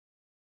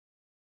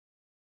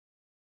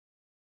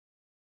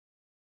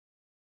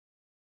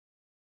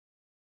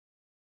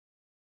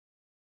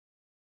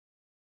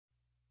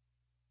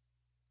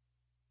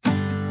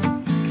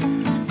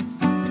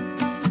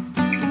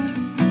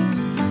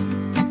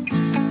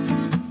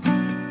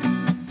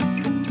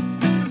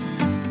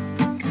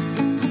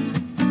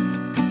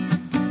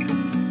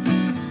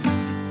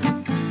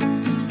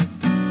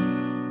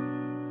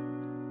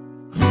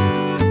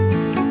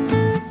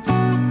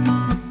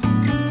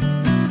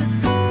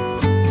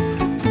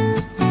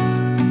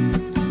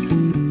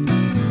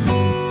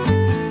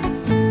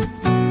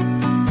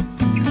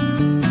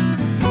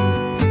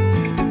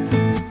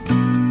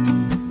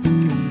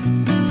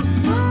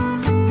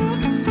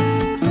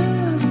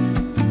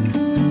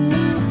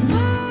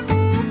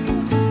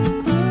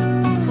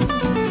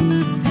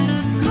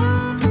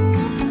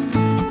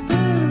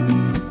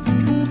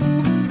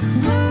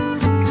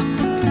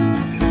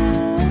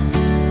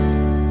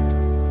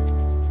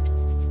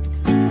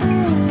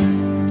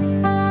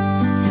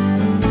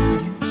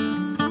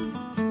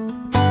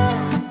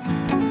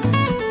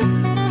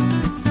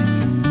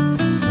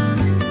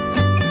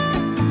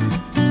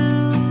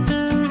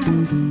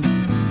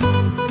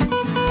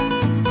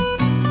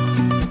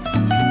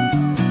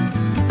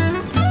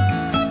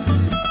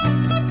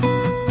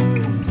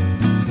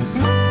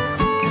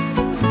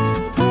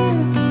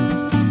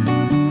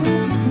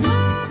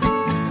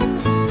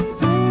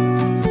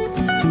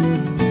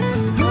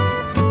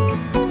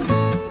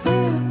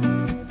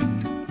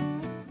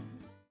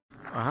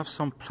have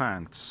some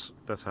plants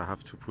that I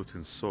have to put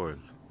in soil,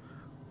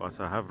 but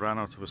I have run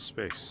out of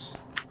space.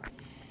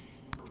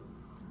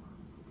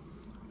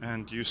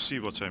 And you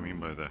see what I mean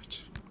by that.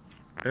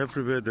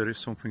 Everywhere there is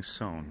something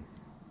sown,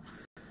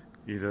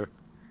 either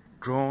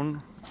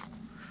growing,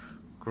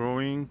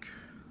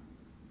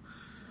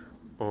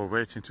 or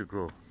waiting to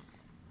grow.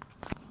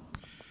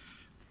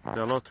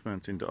 The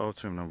allotment in the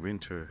autumn and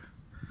winter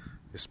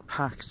is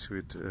packed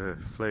with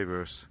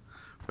flavors,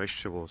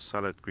 vegetables,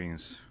 salad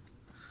greens,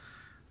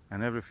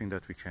 and everything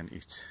that we can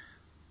eat.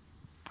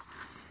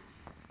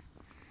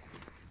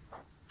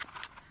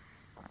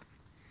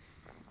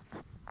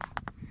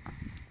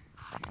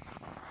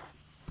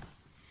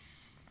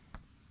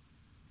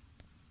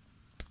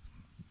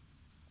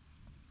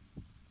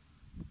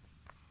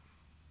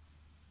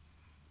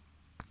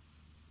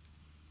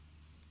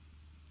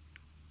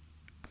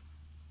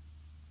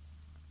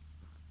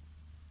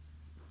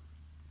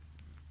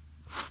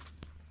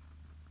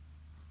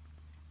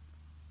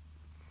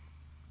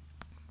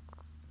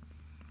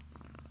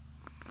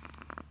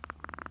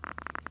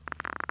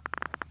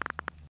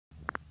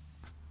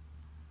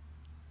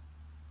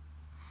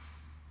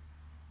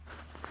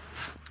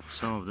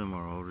 Some of them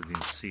are already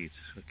in seed,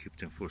 so I keep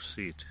them for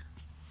seed.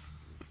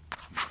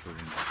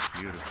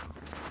 Beautiful.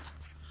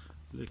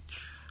 Look.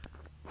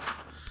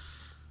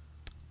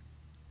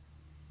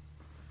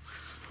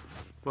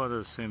 But at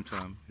the same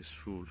time, it's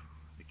full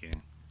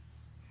again.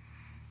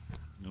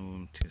 No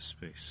empty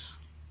space.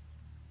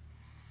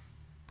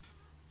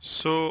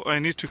 So I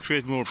need to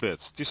create more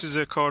beds. This is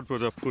a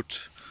cardboard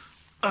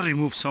I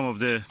removed some of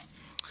the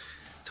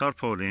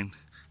tarpaulin.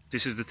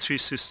 This is the three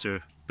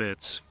sister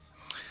beds.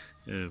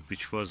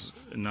 Which was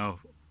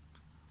now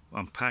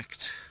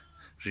unpacked,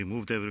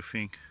 removed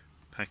everything,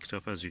 packed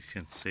up, as you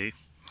can see.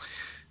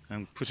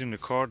 I'm putting the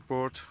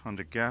cardboard on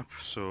the gap,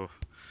 so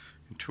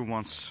in 2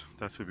 months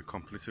that will be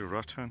completely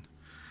rotten.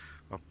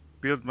 I'll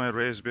build my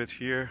raised bed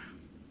here,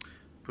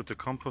 put the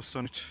compost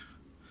on it,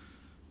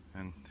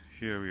 and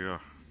here we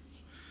are.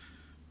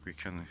 We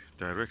can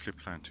directly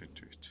plant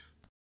into it.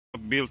 I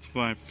built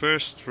my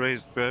first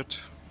raised bed.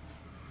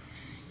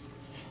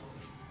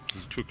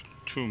 It took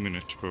 2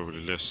 minutes,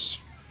 probably less.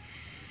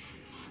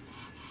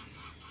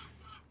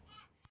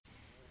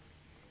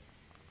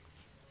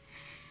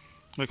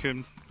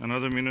 Okay,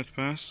 another minute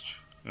passed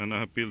and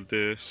I built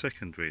the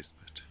second raised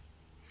bed.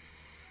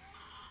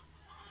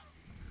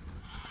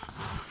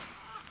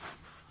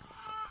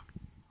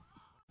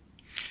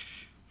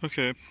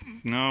 Okay,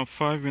 now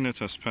 5 minutes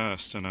has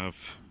passed and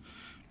I've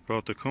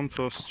brought the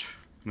compost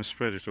and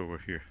spread it over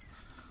here.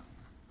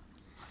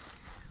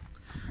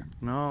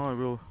 Now I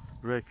will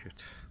rake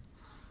it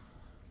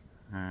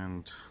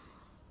and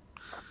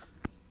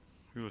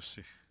we will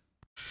see.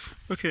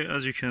 Okay,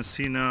 as you can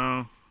see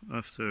now,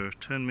 after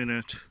 10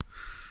 minutes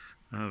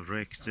I've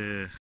raked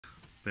the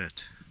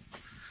bed.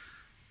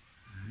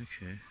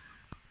 Okay,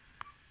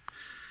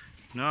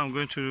 now I'm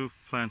going to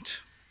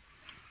plant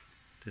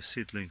the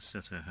seedlings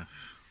that I have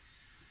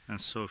and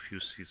sow a few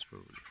seeds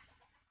probably.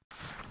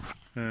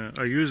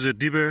 I use a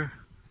dibber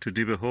to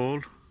dib a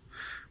hole,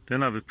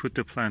 then I will put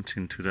the plant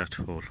into that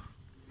hole.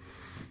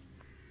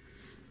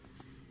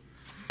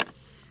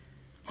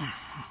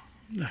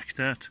 Like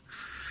that.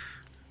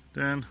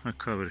 Then I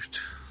cover it.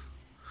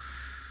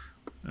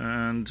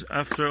 And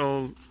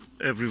after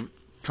every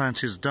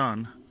plant is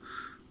done,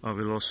 I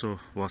will also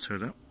water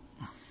them.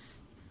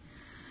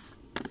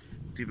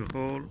 Dig a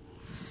hole,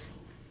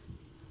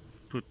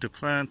 put the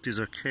plant. These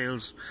are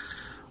kales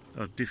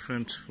of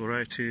different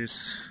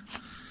varieties.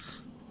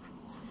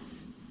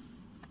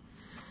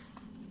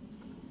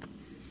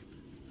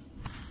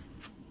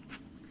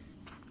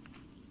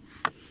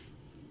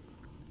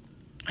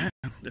 And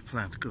the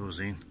plant goes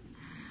in.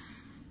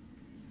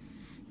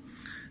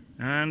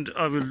 And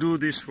I will do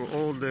this for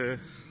all the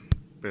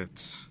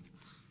beds.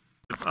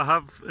 I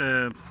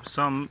have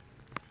some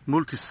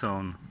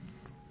multi-zone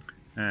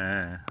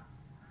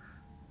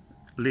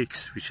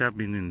leeks which have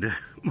been in the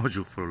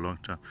module for a long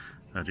time.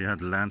 I didn't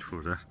have land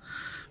for that.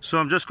 So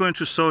I'm just going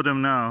to sow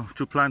them now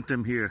to plant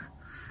them here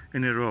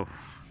in a row.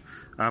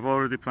 I've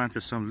already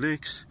planted some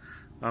leeks.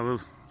 I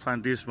will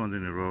plant this one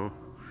in a row.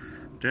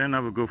 Then I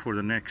will go for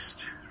the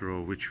next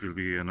row, which will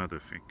be another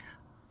thing.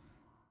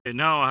 Okay,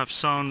 now I have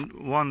sown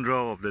one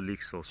row of the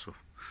leeks also.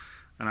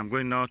 And I'm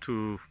going now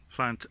to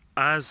plant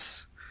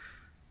as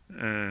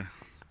I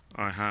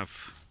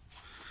have,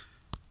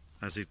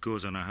 as it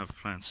goes, and I have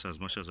plants as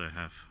much as I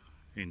have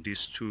in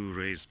these two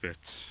raised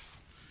beds.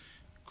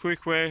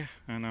 Quick way,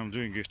 and I'm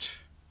doing it.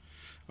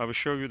 I will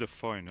show you the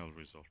final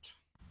result.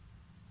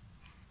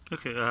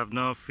 Okay, I have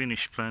now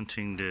finished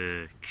planting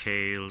the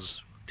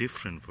kales,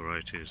 different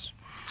varieties,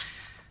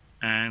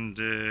 and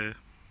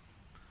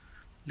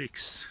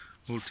leeks,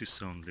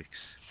 multi-zone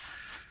leeks.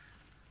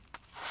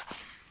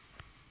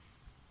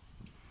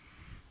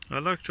 I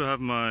like to have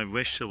my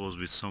vegetables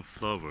with some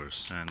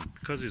flowers, and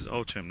because it's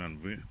autumn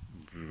and we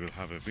will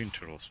have a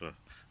winter also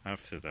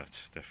after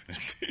that,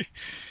 definitely.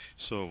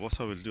 So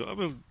what I will do, I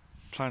will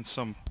plant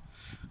some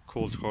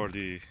cold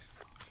hardy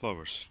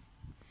flowers.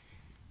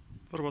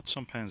 What about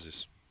some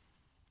pansies?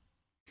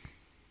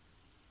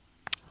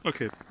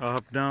 Okay, I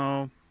have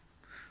now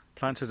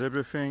planted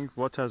everything.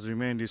 What has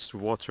remained is to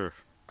water.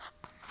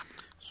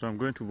 So I'm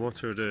going to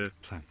water the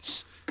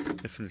plants.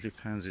 Definitely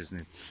pansies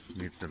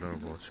needs a lot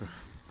of water.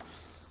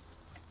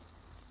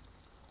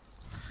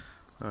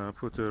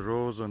 Put the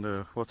rose on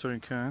the watering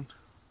can,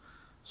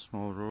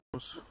 small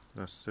rose.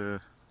 That's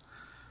the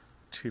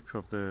tip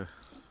of the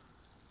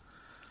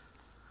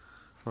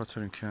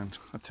watering can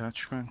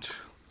attachment.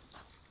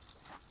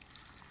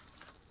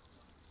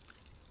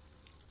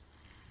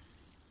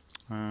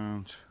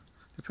 And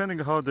depending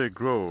on how they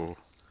grow,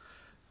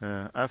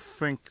 I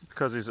think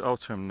because it's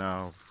autumn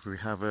now, we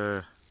have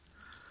a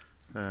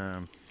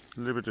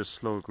little bit of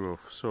slow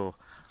growth. So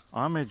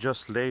I may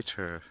just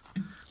later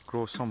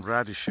grow some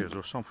radishes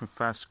or something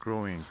fast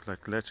growing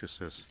like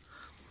lettuces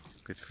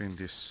between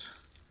these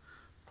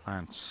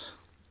plants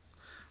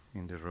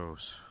in the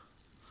rows.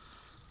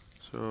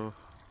 So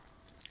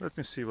let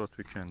me see what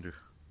we can do.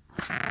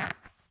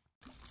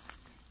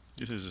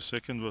 This is the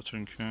second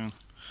watering can.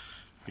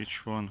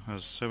 Each one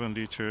has 7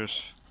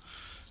 liters,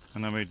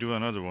 and I may do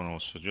another one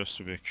also just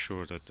to make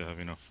sure that they have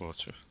enough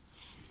water.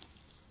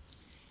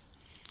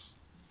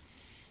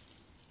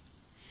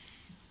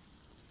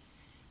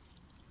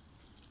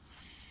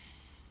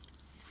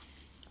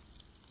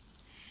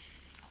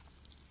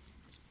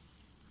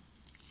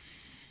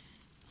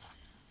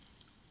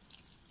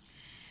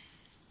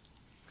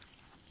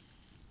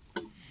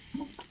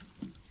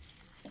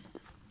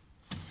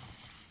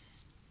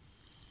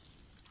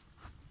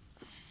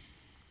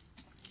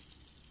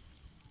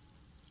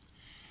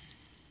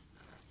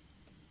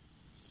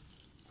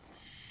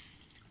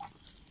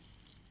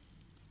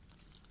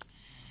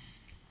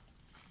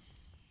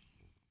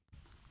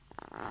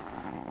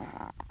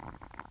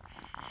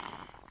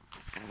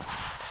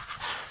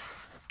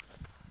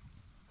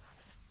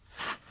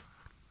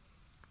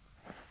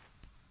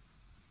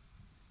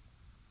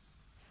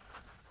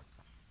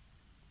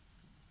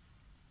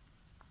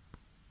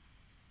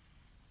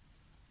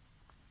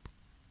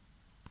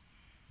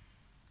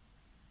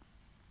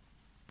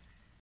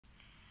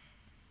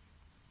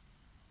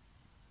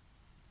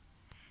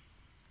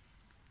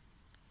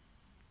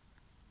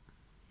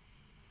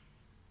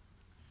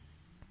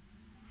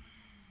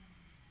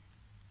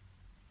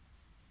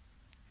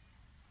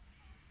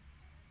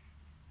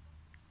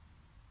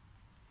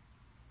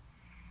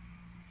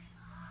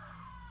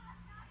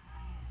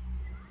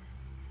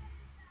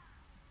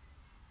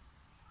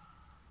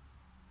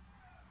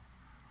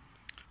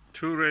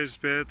 Two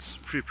raised beds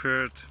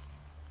prepared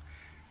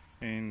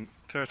in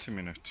 30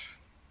 minutes.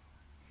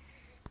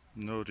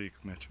 No dig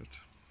method.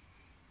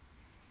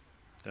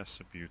 That's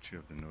the beauty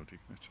of the no dig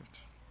method.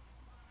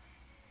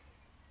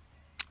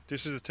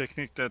 This is a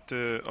technique that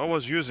I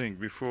was using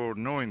before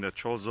knowing that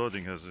Charles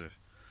Dowding has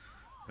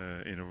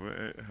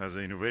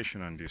an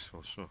innovation on this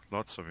also.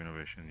 Lots of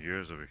innovation,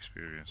 years of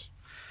experience.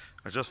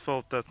 I just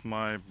felt that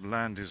my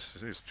land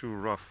is too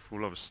rough,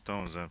 full of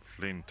stones and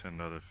flint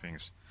and other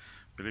things.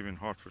 We live in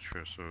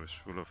Hertfordshire, so it's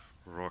full of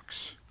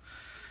rocks.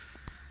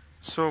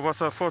 So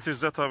what I thought is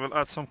that I will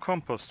add some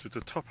compost to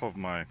the top of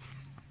my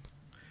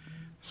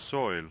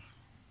soil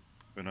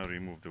when I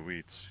remove the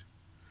weeds.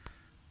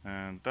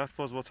 And that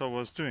was what I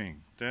was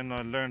doing. Then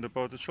I learned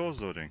about the Charles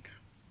Dowding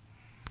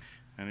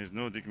and his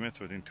no-dig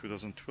method in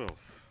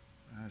 2012.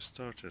 I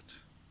started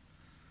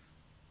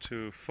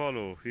to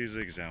follow his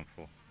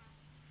example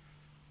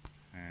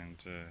and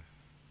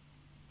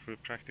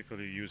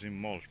practically using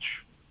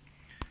mulch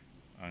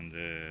on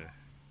the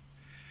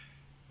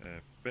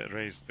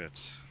raised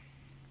beds.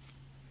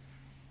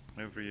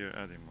 Every year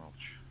adding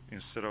mulch.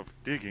 Instead of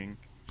digging,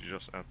 you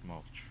just add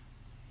mulch.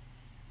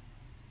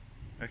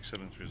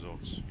 Excellent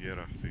results year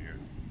after year.